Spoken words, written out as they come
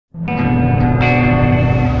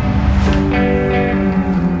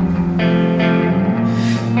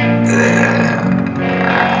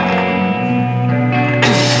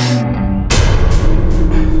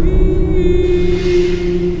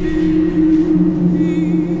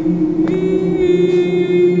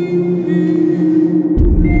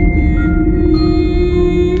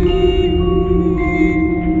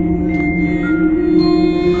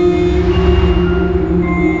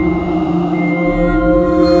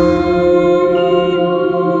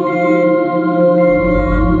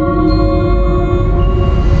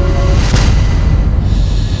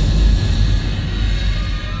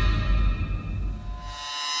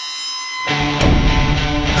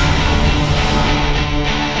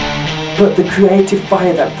But the creative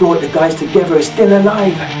fire that brought the guys together is still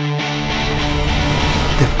alive.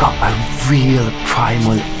 They've got a real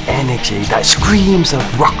primal energy that screams of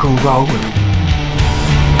rock and roll.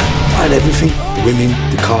 And everything, the women,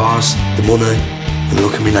 the cars, the money, and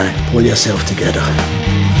look at me now, pull yourself together.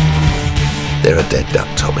 They're a dead duck,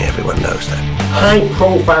 Tommy, everyone knows that. High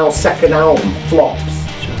profile second album flops.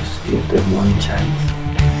 Just give them one chance.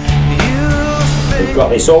 We've got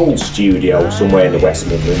this old studio somewhere in the West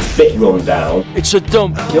Midlands, bit run down. It's a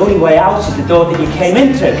dump. The only way out is the door that you came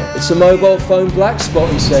into. It's a mobile phone black spot,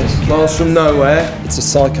 he says. Miles from nowhere. It's a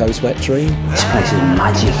psycho's wet dream. This place is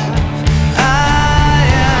magic.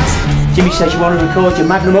 Jimmy says you want to record your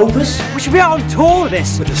magnum opus? We should be out on tour with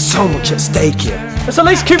this. But there's so much at stake here. Let's at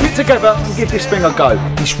least keep it together and give this thing a go.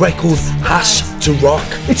 This record has to rock.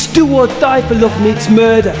 It's do or die for love meets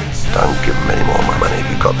murder. Don't give them any more of my money if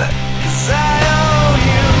you've got that.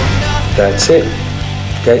 That's it.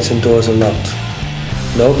 Gates and doors are locked.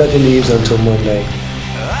 Nobody leaves until Monday.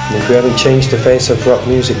 And if we haven't changed the face of rock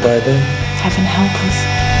music by then... Heaven help us.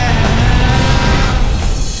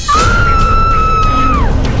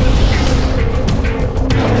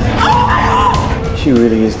 She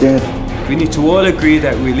really is dead. We need to all agree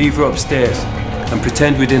that we leave her upstairs and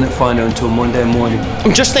pretend we didn't find her until Monday morning.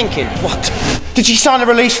 I'm just thinking, what? Did she sign a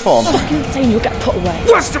release form? Fucking saying you'll get put away.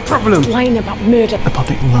 What's the problem? Lying about murder. The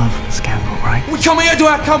public love scandal, right? We come here to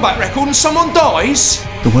our comeback record and someone dies?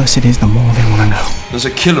 The worse it is, the more they want to know. There's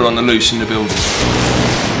a killer on the loose in the building.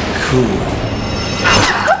 Cool.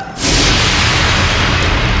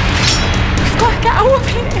 We've got to get out of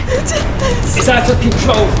here. It's out of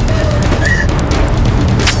control.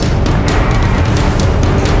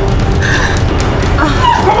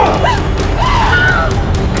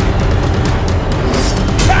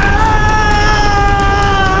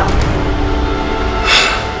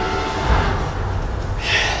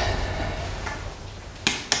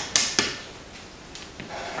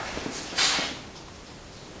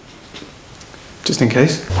 Just in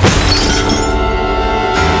case.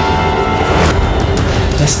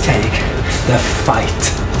 Let's take the fight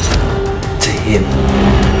to him.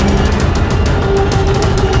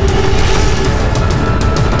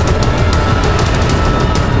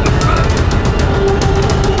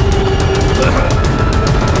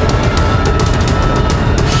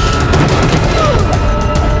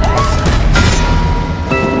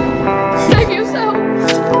 Save yourself.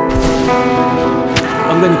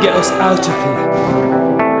 I'm going to get us out of here.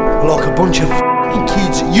 Like a bunch of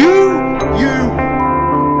kids. You!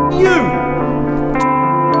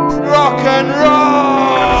 Rock and roll!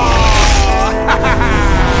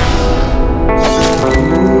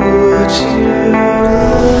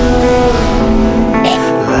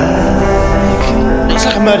 It's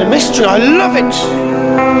like a murder mystery. I love it.